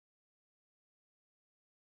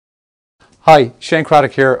Hi, Shane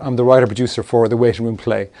Craddock here. I'm the writer-producer for The Waiting Room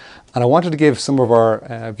play. And I wanted to give some of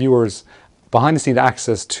our viewers behind-the-scenes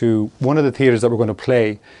access to one of the theatres that we're going to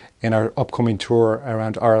play in our upcoming tour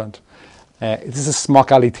around Ireland. This is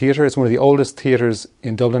Smock Alley Theatre. It's one of the oldest theatres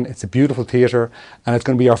in Dublin. It's a beautiful theatre, and it's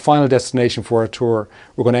going to be our final destination for our tour.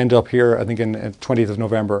 We're going to end up here, I think, in 20th of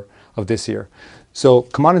November of this year. So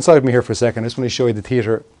come on inside with me here for a second. I just want to show you the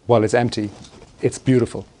theatre while it's empty. It's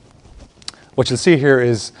beautiful. What you'll see here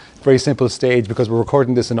is a very simple stage, because we're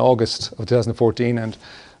recording this in August of 2014 and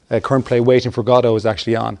current play Waiting for Godot is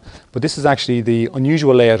actually on. But this is actually the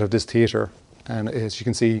unusual layout of this theatre, and as you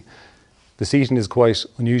can see, the seating is quite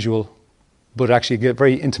unusual, but actually you get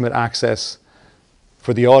very intimate access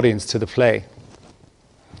for the audience to the play.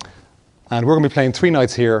 And we're going to be playing 3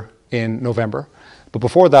 nights here in November. But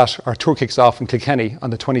before that, our tour kicks off in Kilkenny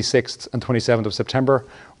on the 26th and 27th of September.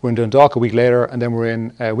 We're in Dundalk a week later, and then we're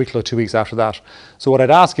in Wicklow 2 weeks after that. So what I'd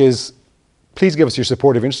ask is, please give us your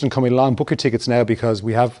support. If you're interested in coming along, book your tickets now, because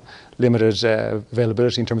we have limited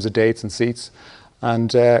availability in terms of dates and seats.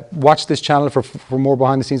 And watch this channel for more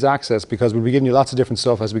behind-the-scenes access, because we'll be giving you lots of different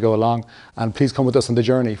stuff as we go along. And please come with us on the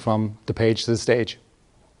journey from the page to the stage.